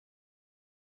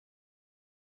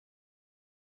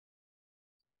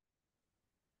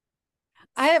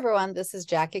Hi, everyone. This is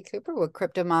Jackie Cooper with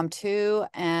Crypto Mom 2,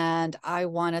 and I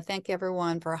want to thank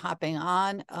everyone for hopping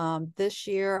on. This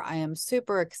year, I am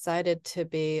super excited to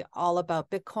be all about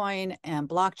Bitcoin and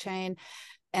blockchain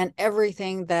and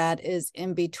everything that is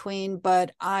in between.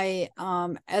 But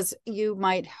as you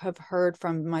might have heard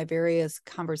from my various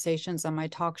conversations on my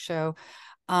talk show,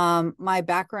 my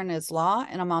background is law,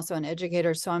 and I'm also an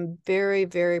educator. So I'm very,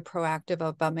 very proactive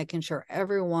about making sure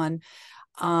everyone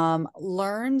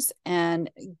learns and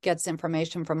gets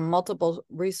information from multiple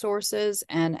resources.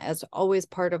 And as always,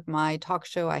 part of my talk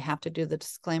show, I have to do the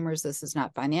disclaimers. This is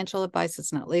not financial advice.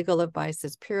 It's not legal advice.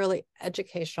 It's purely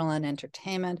educational and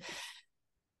entertainment.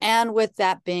 And with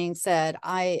that being said,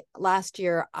 last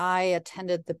year I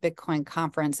attended the Bitcoin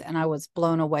conference and I was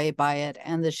blown away by it.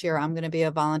 And this year I'm going to be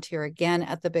a volunteer again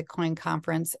at the Bitcoin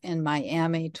conference in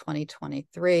Miami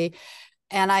 2023.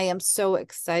 And I am so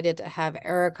excited to have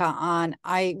Erica on.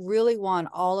 I really want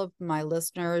all of my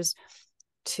listeners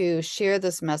to share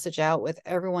this message out with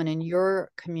everyone in your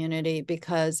community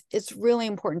because it's really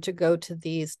important to go to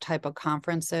these type of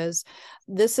conferences.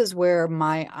 This is where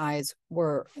my eyes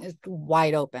were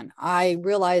wide open. I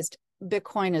realized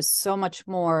Bitcoin is so much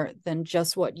more than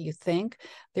just what you think.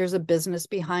 There's a business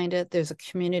behind it. There's a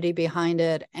community behind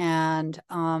it. And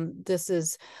this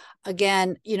is,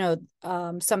 again,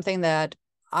 something that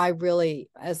I really,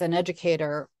 as an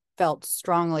educator, felt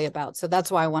strongly about. So that's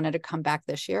why I wanted to come back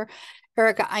this year.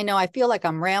 Erica, I know I feel like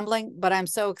I'm rambling, but I'm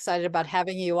so excited about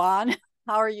having you on.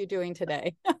 How are you doing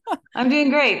today? I'm doing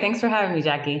great. Thanks for having me,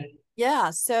 Jackie.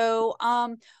 Yeah. So,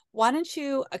 why don't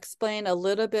you explain a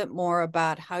little bit more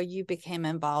about how you became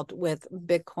involved with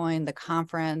Bitcoin, the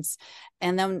conference?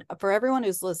 And then for everyone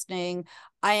who's listening,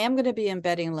 I am going to be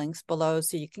embedding links below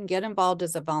so you can get involved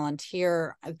as a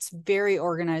volunteer. It's very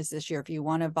organized this year. If you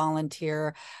want to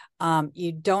volunteer,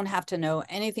 you don't have to know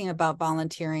anything about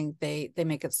volunteering. They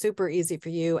make it super easy for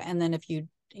you. And then if you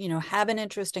have an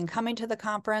interest in coming to the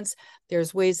conference,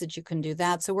 there's ways that you can do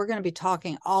that. So we're going to be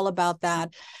talking all about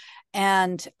that.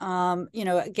 And,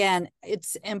 again,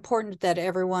 it's important that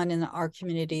everyone in our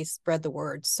community spread the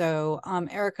word. So,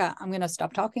 Erica, I'm going to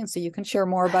stop talking so you can share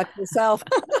more about yourself.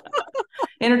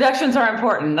 Introductions are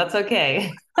important. That's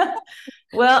okay.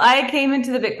 Well, I came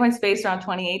into the Bitcoin space around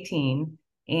 2018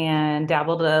 and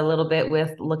dabbled a little bit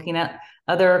with looking at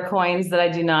other coins that I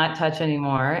do not touch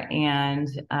anymore and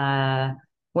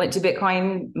went to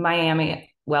Bitcoin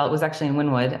Miami. Well, it was actually in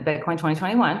Wynwood, Bitcoin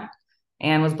 2021,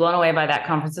 and was blown away by that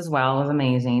conference as well. It was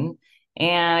amazing.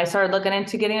 And I started looking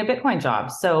into getting a Bitcoin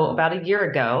job. So about a year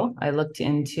ago, I looked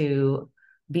into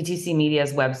BTC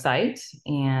Media's website,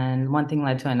 and one thing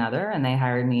led to another, and they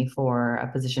hired me for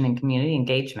a position in community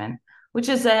engagement, which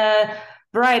is a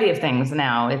variety of things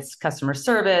now. It's customer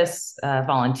service,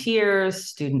 volunteers,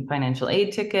 student financial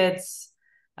aid tickets,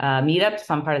 meetups.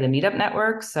 I'm part of the Meetup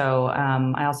network. So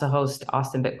I also host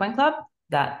Austin Bitcoin Club,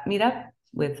 that meetup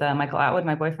with Michael Atwood,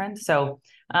 my boyfriend. So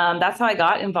that's how I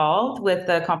got involved with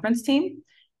the conference team.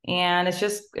 And it's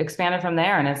just expanded from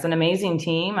there. And it's an amazing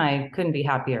team. I couldn't be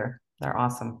happier. They're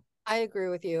awesome. I agree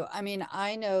with you. I mean,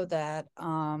 I know that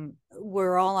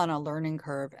we're all on a learning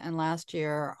curve. And last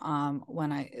year,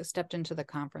 when I stepped into the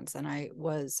conference and I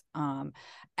was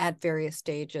at various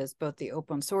stages, both the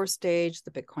open source stage,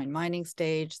 the Bitcoin mining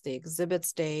stage, the exhibit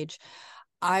stage,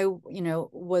 I,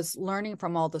 was learning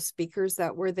from all the speakers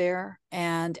that were there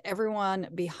and everyone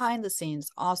behind the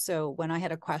scenes. Also, when I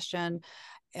had a question,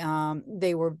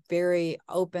 they were very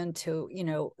open to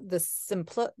the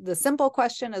simple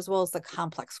question as well as the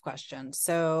complex question.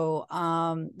 So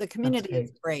the That's community is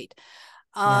great. great.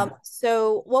 Yeah.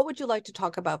 So what would you like to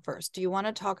talk about first? Do you want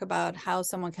to talk about how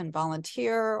someone can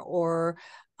volunteer or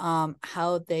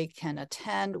how they can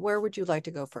attend? Where would you like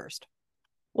to go first?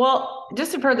 Well,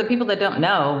 just for the people that don't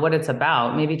know what it's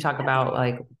about, maybe talk about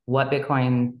like what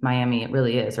Bitcoin Miami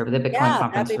really is, or the Bitcoin Yeah, that'd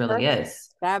conference be really perfect. is.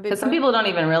 That'd be Because some perfect. people don't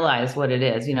even realize what it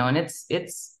is, and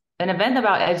it's an event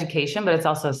about education, but it's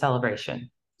also a celebration. And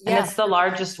Yes. it's the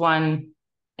largest one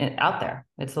out there.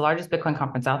 It's the largest Bitcoin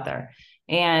conference out there.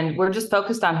 And we're just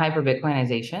focused on hyper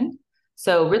Bitcoinization.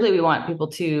 So really we want people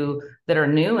to that are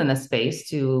new in the space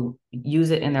to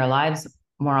use it in their lives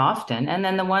more often. And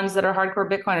then the ones that are hardcore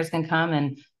Bitcoiners can come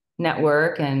and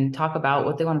network and talk about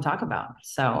what they want to talk about.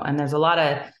 So, and there's a lot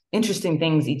of interesting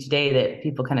things each day that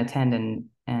people can attend and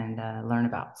learn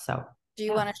about. So, Do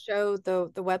you yeah. want to show the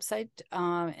website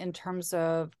in terms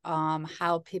of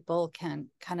how people can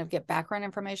kind of get background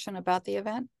information about the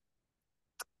event?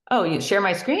 Oh, you share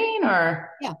my screen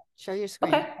or Yeah, share your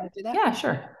screen. okay. Want to do that? Yeah,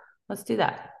 sure. Let's do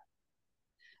that.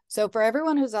 So for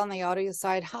everyone who's on the audio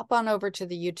side, hop on over to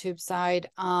the YouTube side.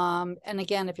 And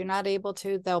again, if you're not able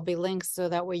to, there'll be links so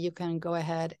that way you can go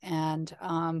ahead and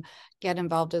get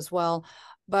involved as well.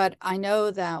 But I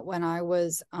know that when I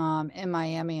was in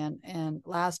Miami and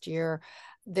last year,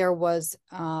 there was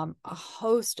a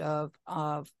host of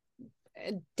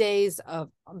days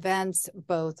of events,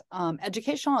 both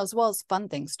educational as well as fun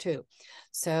things too.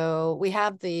 So we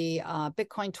have the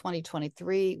Bitcoin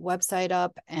 2023 website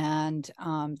up, and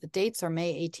the dates are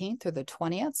May 18th through the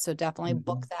 20th. So definitely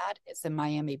book that. It's in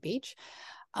Miami Beach.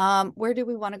 Where do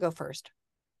we want to go first?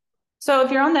 So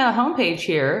if you're on the homepage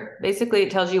here, basically it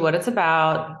tells you what it's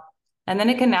about, and then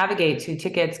it can navigate to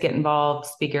tickets, get involved,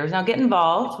 speakers. Now, get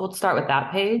involved, we'll start with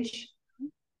that page.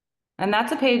 And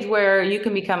that's a page where you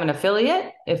can become an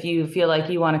affiliate if you feel like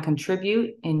you want to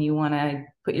contribute and you want to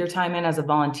put your time in as a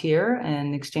volunteer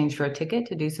in exchange for a ticket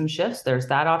to do some shifts. There's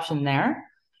that option there.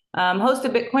 Host a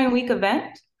Bitcoin Week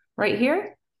event right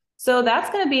here. So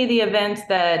that's going to be the events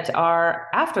that are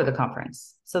after the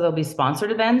conference. So there'll be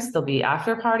sponsored events, there'll be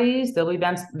after parties, there'll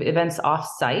be events off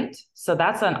site. So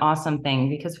that's an awesome thing,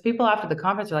 because people after the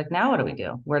conference are like, now what do we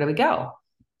do? Where do we go?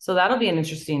 So that'll be an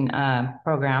interesting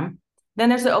program. Then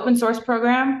there's the open source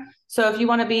program. So if you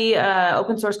want to be an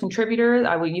open source contributor,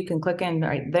 you can click in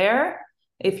right there.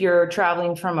 If you're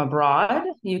traveling from abroad,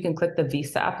 you can click the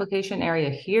visa application area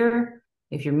here.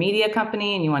 If you're a media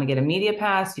company and you want to get a media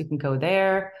pass, you can go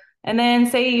there. And then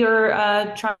say you're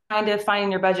trying to find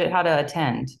in your budget how to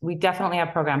attend. We definitely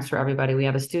have programs for everybody. We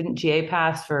have a student GA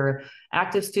pass for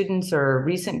active students or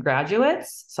recent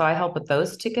graduates. So I help with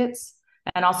those tickets.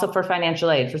 And also for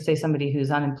financial aid, for say somebody who's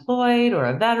unemployed or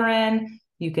a veteran,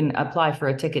 you can apply for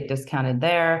a ticket discounted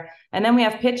there. And then we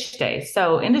have pitch day.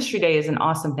 So industry day is an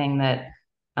awesome thing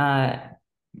that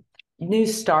new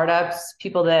startups,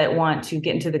 people that want to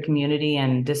get into the community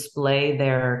and display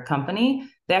their company,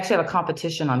 they actually have a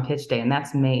competition on pitch day, and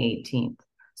that's May 18th.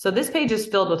 So this page is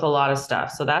filled with a lot of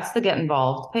stuff. So that's the Get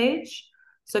Involved page.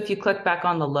 So if you click back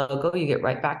on the logo, you get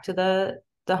right back to the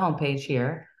homepage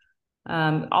here.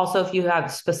 Also, if you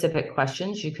have specific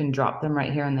questions, you can drop them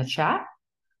right here in the chat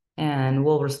and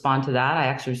we'll respond to that. I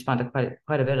actually respond to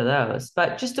quite a bit of those,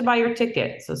 but just to buy your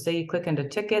ticket. So say you click into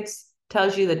tickets,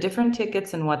 tells you the different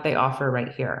tickets and what they offer right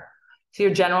here. So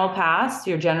your general pass,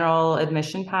 your general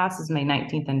admission pass is May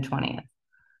 19th and 20th.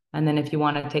 And then if you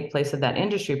want to take place of that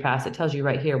industry pass, it tells you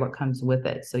right here what comes with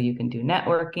it. So you can do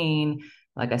networking.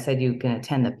 Like I said, you can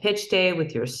attend the pitch day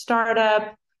with your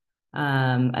startup.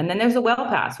 And then there's a whale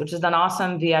pass, which is an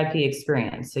awesome VIP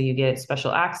experience. So you get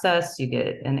special access, you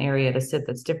get an area to sit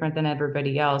that's different than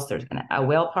everybody else. There's a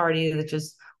whale party that's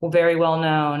just very well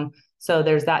known. So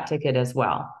there's that ticket as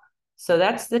well. So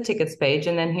that's the tickets page.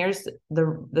 And then here's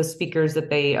the speakers that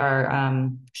they are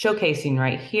showcasing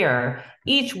right here.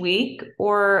 Each week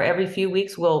or every few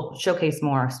weeks, we'll showcase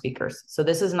more speakers. So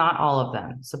this is not all of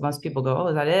them. So most people go, oh,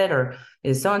 is that it? Or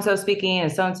is so-and-so speaking?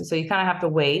 Is so-and-so? So you kind of have to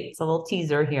wait. It's a little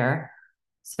teaser here.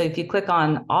 So if you click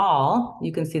on all,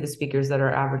 you can see the speakers that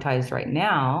are advertised right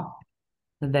now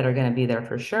that are going to be there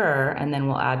for sure. And then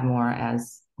we'll add more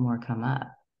as more come up.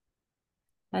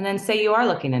 And then say you are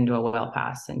looking into a whale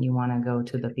pass and you want to go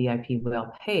to the VIP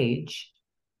whale page.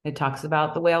 It talks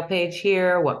about the whale page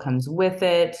here, what comes with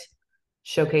it,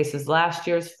 showcases last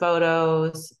year's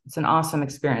photos. It's an awesome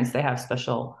experience. They have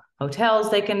special hotels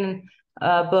they can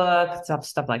book,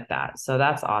 stuff like that. So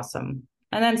that's awesome.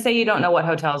 And then say you don't know what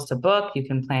hotels to book, you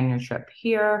can plan your trip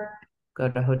here, go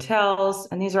to hotels,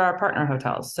 and these are our partner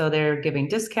hotels. So they're giving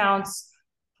discounts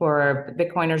for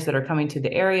Bitcoiners that are coming to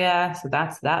the area. So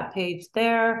that's that page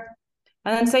there.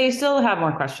 And then say you still have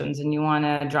more questions and you want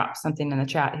to drop something in the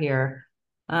chat here.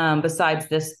 Besides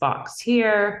this box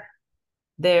here,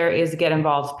 there is a Get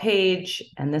Involved page.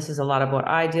 And this is a lot of what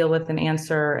I deal with and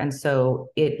answer. And so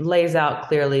it lays out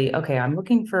clearly, okay,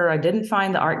 I didn't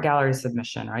find the art gallery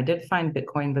submission, or I did find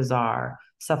Bitcoin Bazaar,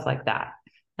 stuff like that.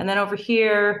 And then over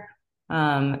here,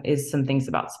 is some things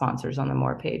about sponsors on the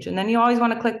More page. And then you always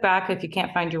want to click back. If you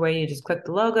can't find your way, you just click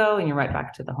the logo and you're right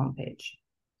back to the home page.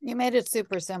 You made it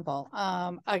super simple.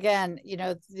 Again,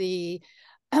 the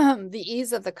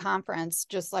ease of the conference,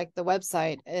 just like the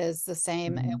website, is the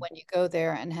same when you go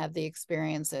there and have the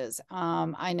experiences.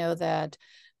 I know that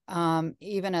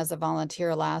even as a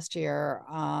volunteer last year,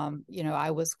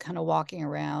 I was kind of walking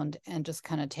around and just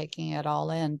kind of taking it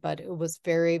all in, but it was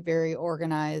very, very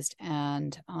organized.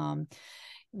 And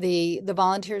the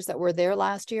volunteers that were there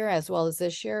last year, as well as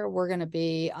this year, we're going to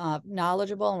be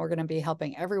knowledgeable, and we're going to be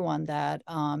helping everyone that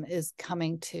is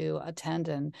coming to attend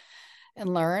and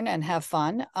learn and have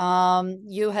fun.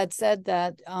 You had said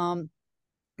that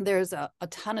there's a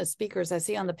ton of speakers. I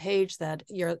see on the page that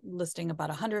you're listing about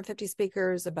 150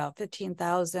 speakers, about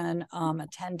 15,000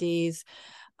 attendees.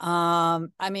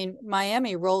 I mean,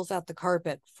 Miami rolls out the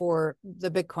carpet for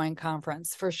the Bitcoin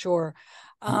conference for sure.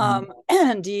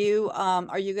 And do you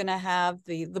are you going to have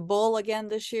the bull again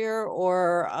this year,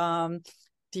 or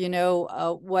do you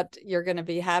know what you're going to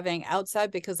be having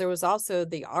outside? Because there was also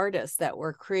the artists that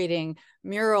were creating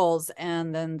murals,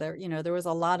 and then there was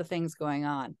a lot of things going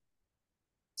on.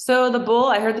 So the bull,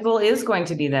 I heard the bull is going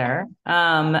to be there.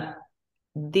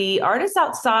 The artists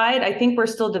outside, I think we're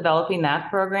still developing that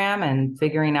program and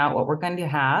figuring out what we're going to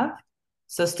have.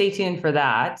 So stay tuned for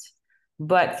that.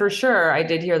 But for sure, I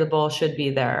did hear the bull should be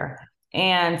there.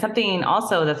 And something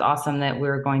also that's awesome that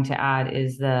we're going to add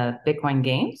is the Bitcoin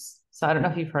games. So I don't know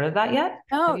if you've heard of that yet.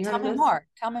 No, Have you heard tell of me this? more.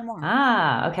 Tell me more.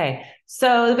 Okay.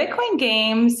 So the Bitcoin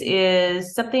games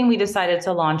is something we decided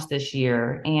to launch this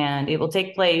year, and it will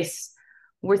take place.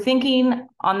 We're thinking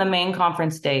on the main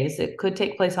conference days. It could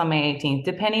take place on May 18th,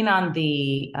 depending on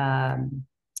the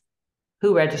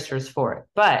who registers for it.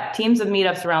 But teams of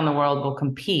meetups around the world will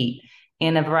compete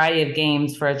in a variety of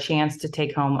games for a chance to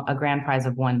take home a grand prize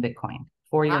of 1 Bitcoin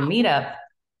for your meetup.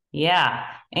 Yeah.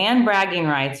 And bragging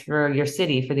rights for your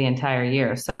city for the entire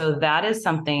year. So that is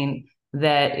something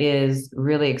that is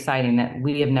really exciting that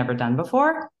we have never done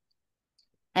before.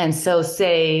 And so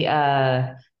say,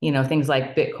 things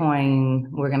like Bitcoin,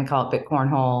 we're going to call it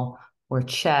Bitcornhole or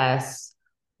chess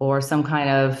or some kind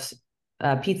of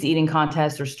pizza eating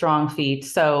contest or strong feat.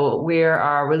 So we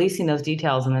are releasing those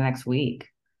details in the next week.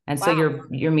 And so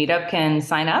your meetup can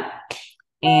sign up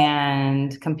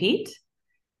and compete.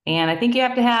 And I think you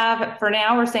have to have, for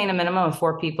now, we're saying a minimum of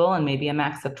 4 people and maybe a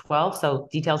max of 12. So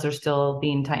details are still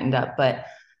being tightened up, but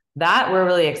that we're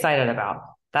really excited about.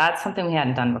 That's something we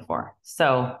hadn't done before.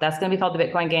 So that's going to be called the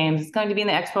Bitcoin Games. It's going to be in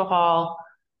the expo hall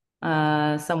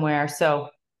somewhere. So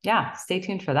yeah, stay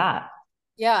tuned for that.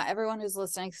 Yeah, everyone who's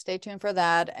listening, stay tuned for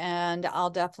that. And I'll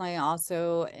definitely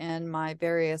also, in my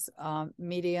various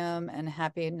Medium and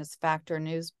Happiness Factor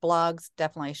news blogs,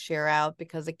 definitely share out,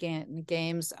 because again,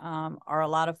 games are a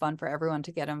lot of fun for everyone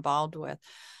to get involved with.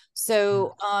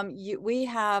 So we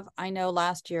have, I know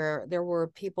last year there were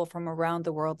people from around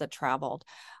the world that traveled.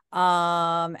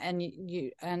 And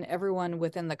you and everyone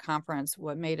within the conference,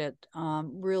 what made it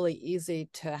really easy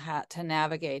to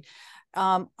navigate.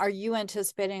 Are you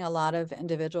anticipating a lot of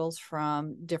individuals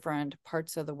from different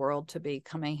parts of the world to be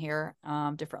coming here,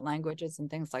 different languages and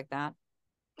things like that?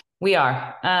 We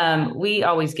are. We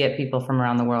always get people from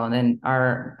around the world, and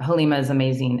our Halima is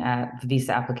amazing at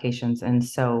visa applications. And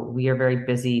so we are very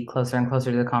busy closer and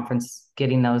closer to the conference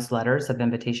getting those letters of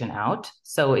invitation out.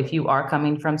 So if you are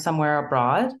coming from somewhere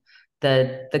abroad,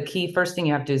 the key first thing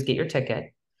you have to do is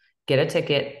get a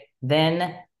ticket.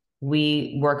 Then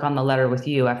we work on the letter with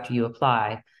you after you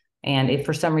apply. And if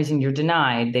for some reason you're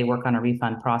denied, they work on a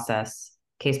refund process,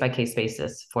 case by case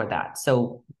basis for that.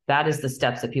 So that is the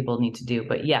steps that people need to do.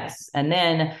 But yes, and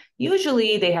then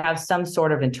usually they have some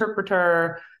sort of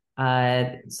interpreter.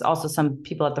 It's also some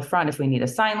people at the front if we need a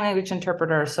sign language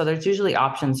interpreter. So there's usually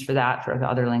options for that for the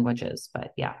other languages.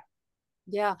 But yeah.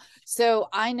 Yeah. So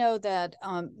I know that,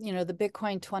 the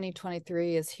Bitcoin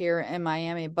 2023 is here in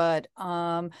Miami, but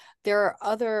there are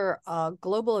other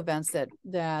global events that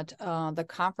the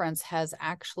conference has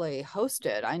actually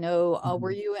hosted. I know,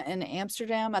 were you in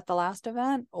Amsterdam at the last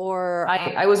event, or?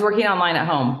 I was working online at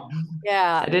home.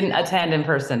 Yeah. I didn't attend in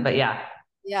person, but yeah.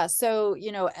 Yeah, so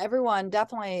everyone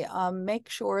definitely make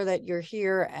sure that you're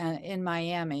here in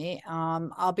Miami.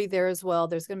 I'll be there as well.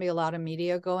 There's going to be a lot of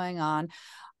media going on.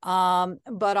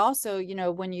 But also,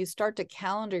 when you start to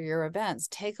calendar your events,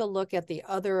 take a look at the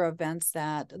other events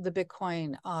that the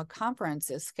Bitcoin conference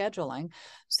is scheduling.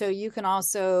 So you can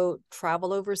also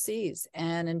travel overseas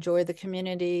and enjoy the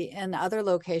community in other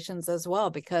locations as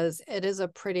well, because it is a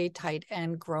pretty tight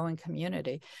and growing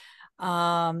community.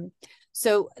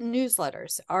 So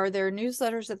newsletters, are there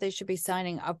newsletters that they should be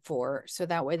signing up for so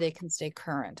that way they can stay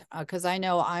current? Because I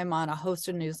know I'm on a host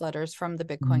of newsletters from the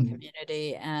Bitcoin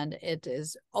community, and it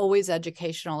is always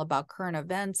educational about current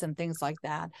events and things like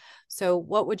that. So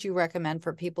what would you recommend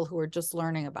for people who are just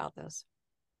learning about this?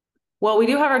 Well, we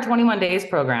do have our 21 days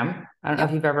program. I don't know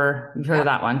if you've heard of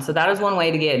that one. So that is one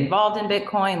way to get involved in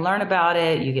Bitcoin, learn about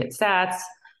it. You get stats.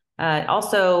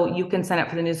 Also, you can sign up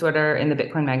for the newsletter in the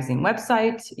Bitcoin Magazine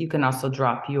website. You can also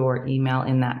drop your email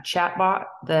in that chat box,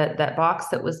 that box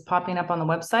that was popping up on the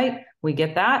website. We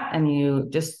get that, and you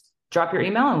just drop your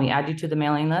email, and we add you to the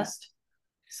mailing list.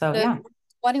 So yeah.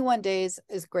 21 days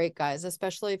is great, guys,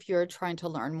 especially if you're trying to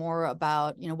learn more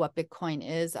about, what Bitcoin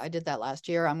is. I did that last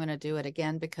year. I'm going to do it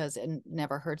again because it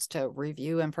never hurts to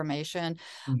review information.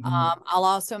 I'll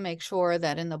also make sure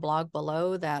that in the blog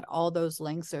below that all those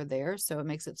links are there. So it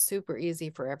makes it super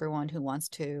easy for everyone who wants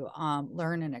to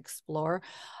learn and explore.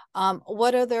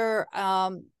 What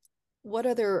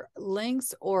other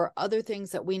links or other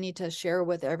things that we need to share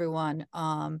with everyone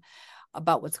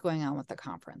about what's going on with the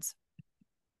conference?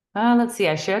 Let's see.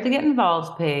 I shared the Get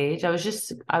Involved page. I was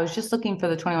just looking for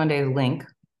the 21 day link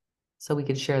so we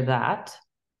could share that.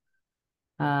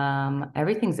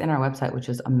 Everything's in our website, which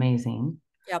is amazing.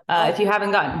 Yep. If you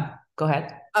haven't gotten, go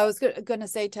ahead. I was going to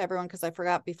say to everyone, because I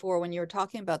forgot before when you were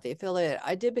talking about the affiliate,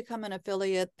 I did become an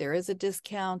affiliate. There is a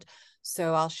discount.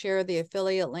 So I'll share the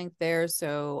affiliate link there.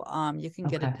 So you can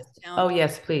get a discount. Oh,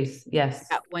 yes, please. Yes.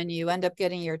 When you end up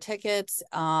getting your tickets.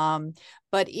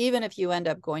 But even if you end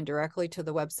up going directly to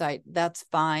the website, that's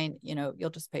fine. You'll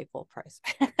just pay full price.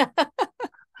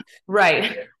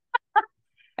 Right.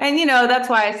 And, that's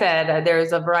why I said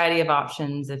there's a variety of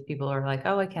options if people are like,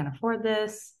 oh, I can't afford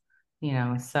this,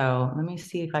 so let me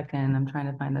see if I'm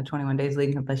trying to find the 21 days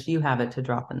link unless you have it to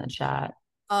drop in the chat.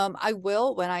 I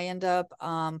will when I end up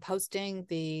posting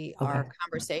our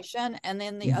conversation. And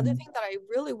then the other thing that I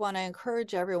really want to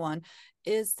encourage everyone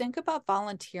is think about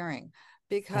volunteering,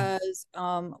 because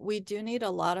we do need a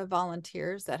lot of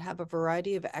volunteers that have a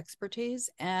variety of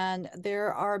expertise, and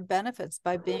there are benefits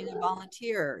by being a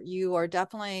volunteer. You are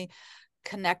definitely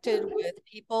connected with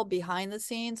people behind the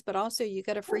scenes, but also you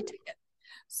get a free ticket.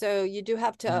 So you do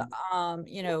have to,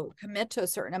 commit to a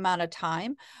certain amount of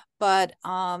time, but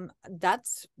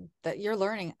that's that you're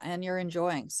learning and you're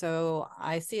enjoying. So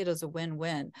I see it as a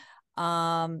win-win.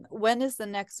 When is the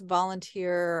next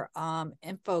volunteer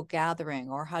info gathering,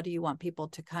 or how do you want people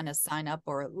to kind of sign up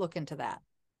or look into that?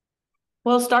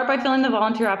 Well, start by filling the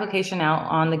volunteer application out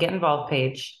on the Get Involved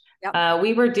page. Yep.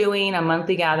 We were doing a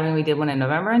monthly gathering. We did one in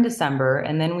November and December,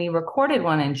 and then we recorded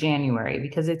one in January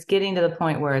because it's getting to the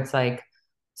point where it's like,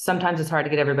 sometimes it's hard to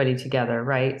get everybody together,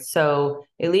 right? So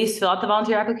at least fill out the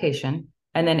volunteer application,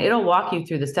 and then it'll walk you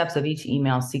through the steps of each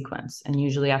email sequence. And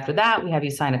usually after that, we have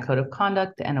you sign a code of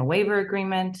conduct and a waiver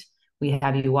agreement. We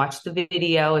have you watch the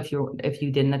video if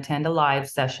you didn't attend a live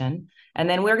session. And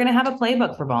then we're going to have a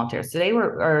playbook for volunteers.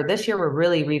 This year, we're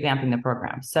really revamping the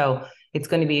program. So it's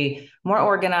going to be more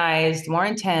organized, more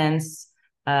intense.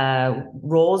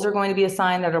 Roles are going to be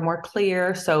assigned that are more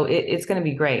clear. So it's going to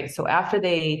be great. So after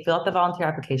they fill out the volunteer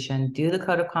application, do the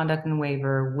code of conduct and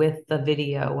waiver with the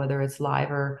video, whether it's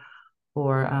live or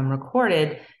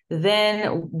recorded,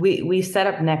 then we set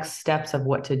up next steps of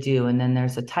what to do. And then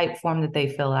there's a type form that they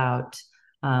fill out.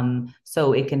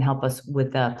 So it can help us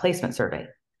with the placement survey.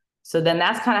 So then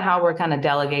that's kind of how we're kind of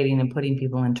delegating and putting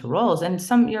people into roles. And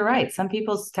you're right, some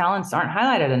people's talents aren't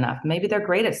highlighted enough. Maybe they're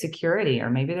great at security,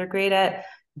 or maybe they're great at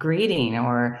greeting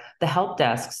or the help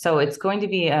desk. So it's going to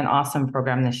be an awesome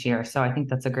program this year. So I think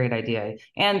that's a great idea.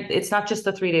 And it's not just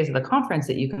the 3 days of the conference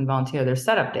that you can volunteer, there's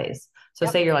setup days. So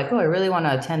say you're like, oh, I really want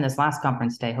to attend this last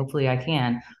conference day. Hopefully I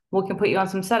can. We can put you on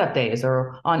some setup days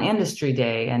or on industry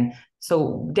day. And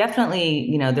so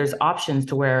definitely, there's options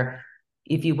to where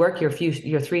if you work your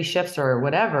 3 shifts or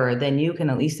whatever, then you can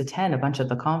at least attend a bunch of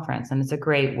the conference. And it's a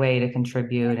great way to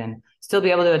contribute and still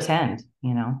be able to attend,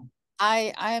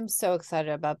 I am so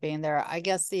excited about being there. I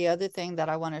guess the other thing that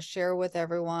I want to share with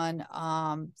everyone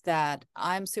that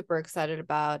I'm super excited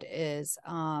about is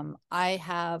I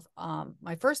have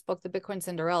my first book, The Bitcoin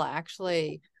Cinderella,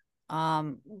 actually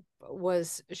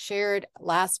was shared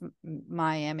last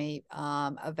Miami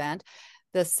event.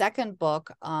 The second book,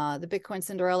 The Bitcoin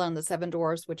Cinderella and the Seven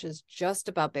Dwarfs, which is just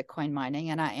about Bitcoin mining.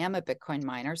 And I am a Bitcoin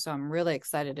miner, so I'm really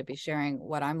excited to be sharing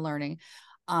what I'm learning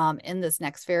in this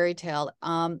next fairy tale.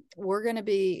 We're going to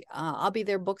be, I'll be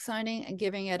there book signing and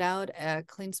giving it out at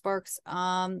CleanSpark's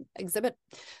exhibit.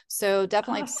 So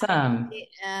definitely awesome.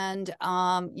 And,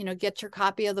 get your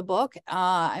copy of the book.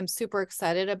 I'm super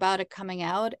excited about it coming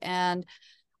out, and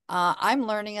I'm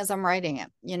learning as I'm writing it.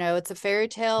 It's a fairy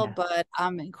tale, but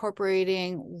I'm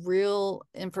incorporating real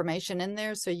information in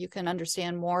there so you can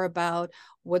understand more about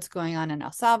what's going on in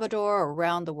El Salvador,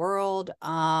 around the world.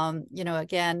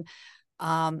 Again,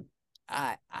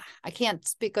 I can't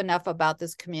speak enough about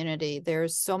this community.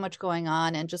 There's so much going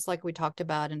on. And just like we talked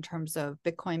about in terms of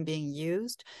Bitcoin being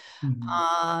used,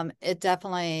 it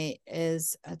definitely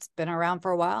is. It's been around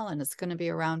for a while, and it's going to be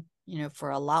around, for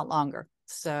a lot longer.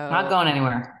 So not going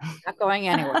anywhere. Not going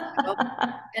anywhere.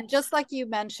 And just like you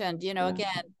mentioned,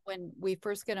 again, when we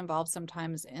first get involved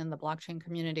sometimes in the blockchain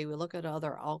community, we look at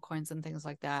other altcoins and things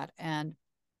like that. And,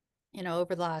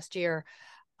 over the last year,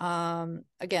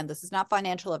 again, this is not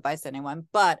financial advice to anyone,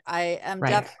 but I am Right.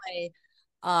 definitely,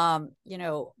 you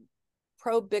know,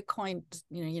 pro Bitcoin,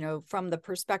 from the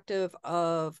perspective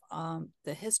of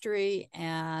the history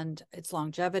and its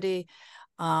longevity,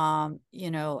 and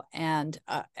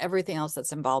everything else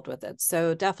that's involved with it.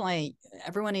 So definitely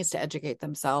everyone needs to educate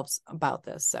themselves about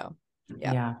this. So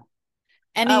yeah. Yeah.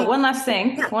 Any, One last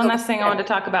thing. yeah, One go last thing I ahead. wanted to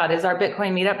talk about is our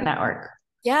Bitcoin Meetup Network.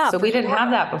 Yeah, So for we didn't have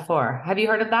sure. that before. Have you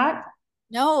heard of that?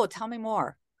 No, tell me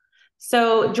more.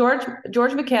 So George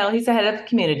McHale, he's the head of the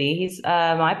community. He's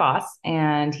my boss,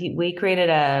 and we created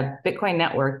a Bitcoin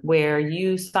network where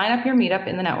you sign up your meetup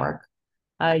in the network.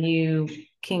 You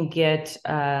can get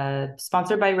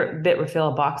sponsored by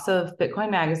Bitrefill a box of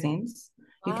Bitcoin magazines.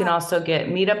 You can Wow. also get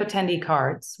meetup attendee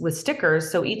cards with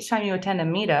stickers. So each time you attend a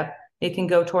meetup, it can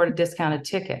go toward a discounted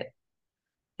ticket.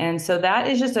 And so that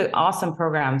is just an awesome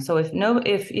program. So if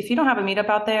you don't have a meetup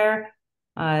out there,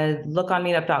 look on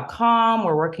meetup.com.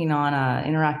 We're working on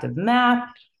an interactive map,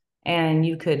 and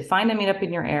you could find a meetup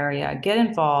in your area, get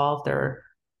involved. They're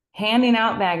handing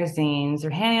out magazines or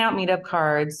handing out meetup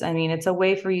cards. I mean, it's a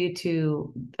way for you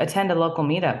to attend a local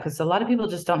meetup because a lot of people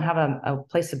just don't have a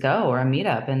place to go or a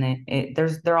meetup, and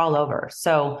they're all over.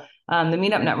 So the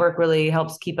meetup network really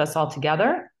helps keep us all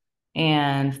together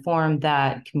and form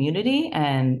that community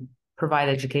and provide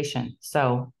education.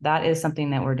 So that is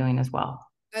something that we're doing as well.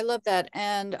 I love that,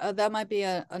 and that might be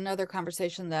another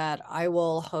conversation that I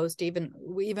will host. Even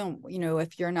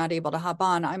if you're not able to hop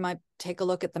on, I might take a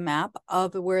look at the map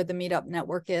of where the Meetup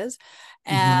Network is,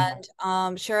 Mm-hmm.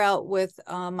 and share out with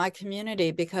my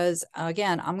community, because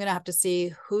again, I'm going to have to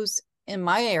see who's in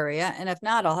my area, and if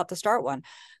not, I'll have to start one. Right.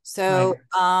 So,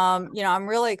 I'm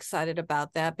really excited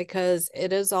about that, because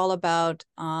it is all about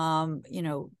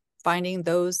finding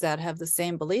those that have the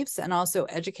same beliefs, and also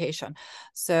education.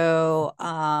 So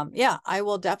yeah, I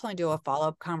will definitely do a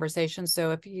follow-up conversation.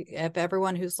 So if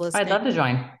everyone who's I'd listening, love to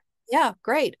join. yeah,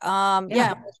 great. Yeah,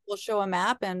 Yeah. we'll show a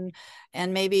map, and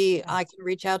maybe I can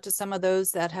reach out to some of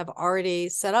those that have already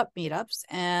set up meetups,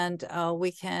 and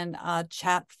we can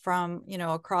chat from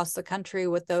across the country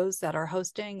with those that are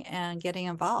hosting and getting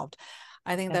involved.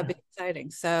 I think that'd Yeah. be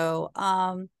exciting. So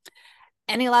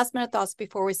any last minute thoughts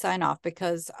before we sign off?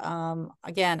 Because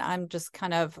again, I'm just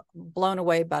kind of blown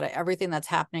away by everything that's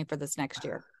happening for this next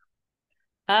year.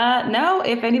 No,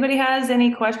 if anybody has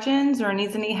any questions or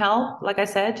needs any help, like I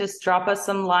said, just drop us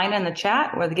some line in the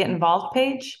chat or the Get Involved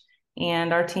page,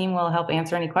 and our team will help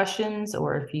answer any questions.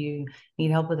 Or if you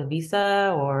need help with a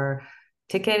visa or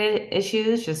ticket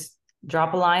issues, just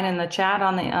drop a line in the chat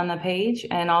on the page.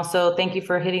 And also, thank you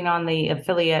for hitting on the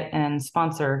affiliate and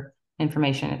sponsor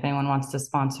information. If anyone wants to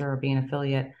sponsor or be an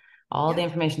affiliate, all the Yeah.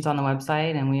 information's on the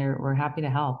website, and we're happy to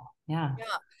help. Yeah. Yeah.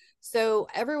 So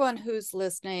everyone who's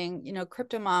listening,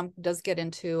 Crypto Mom does get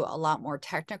into a lot more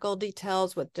technical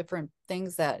details with different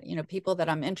things that, people that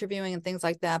I'm interviewing and things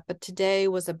like that. But today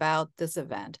was about this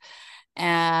event.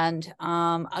 And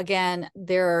again,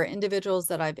 there are individuals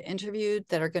that I've interviewed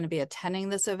that are going to be attending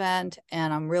this event,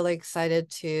 and I'm really excited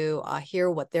to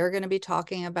hear what they're going to be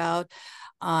talking about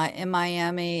in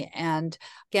Miami. And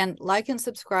again, like and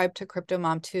subscribe to Crypto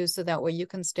Mom too, so that way you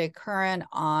can stay current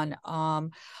on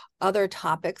other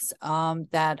topics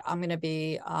that I'm going to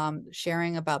be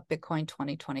sharing about Bitcoin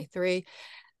 2023.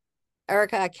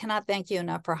 Erica, I cannot thank you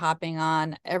enough for hopping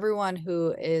on. Everyone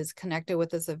who is connected with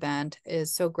this event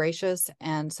is so gracious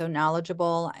and so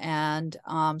knowledgeable and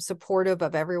supportive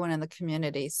of everyone in the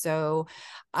community. So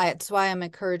it's why I'm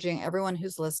encouraging everyone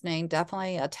who's listening,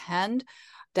 definitely attend,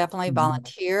 definitely Mhm.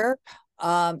 volunteer,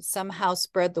 somehow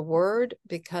spread the word,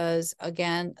 because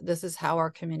again, this is how our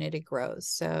community grows.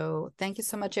 So thank you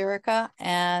so much, Erica.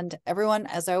 And everyone,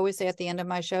 as I always say at the end of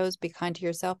my shows, be kind to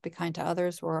yourself, be kind to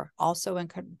others. We're also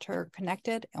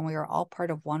interconnected, and we are all part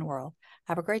of one world.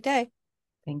 Have a great day.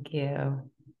 Thank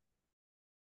you.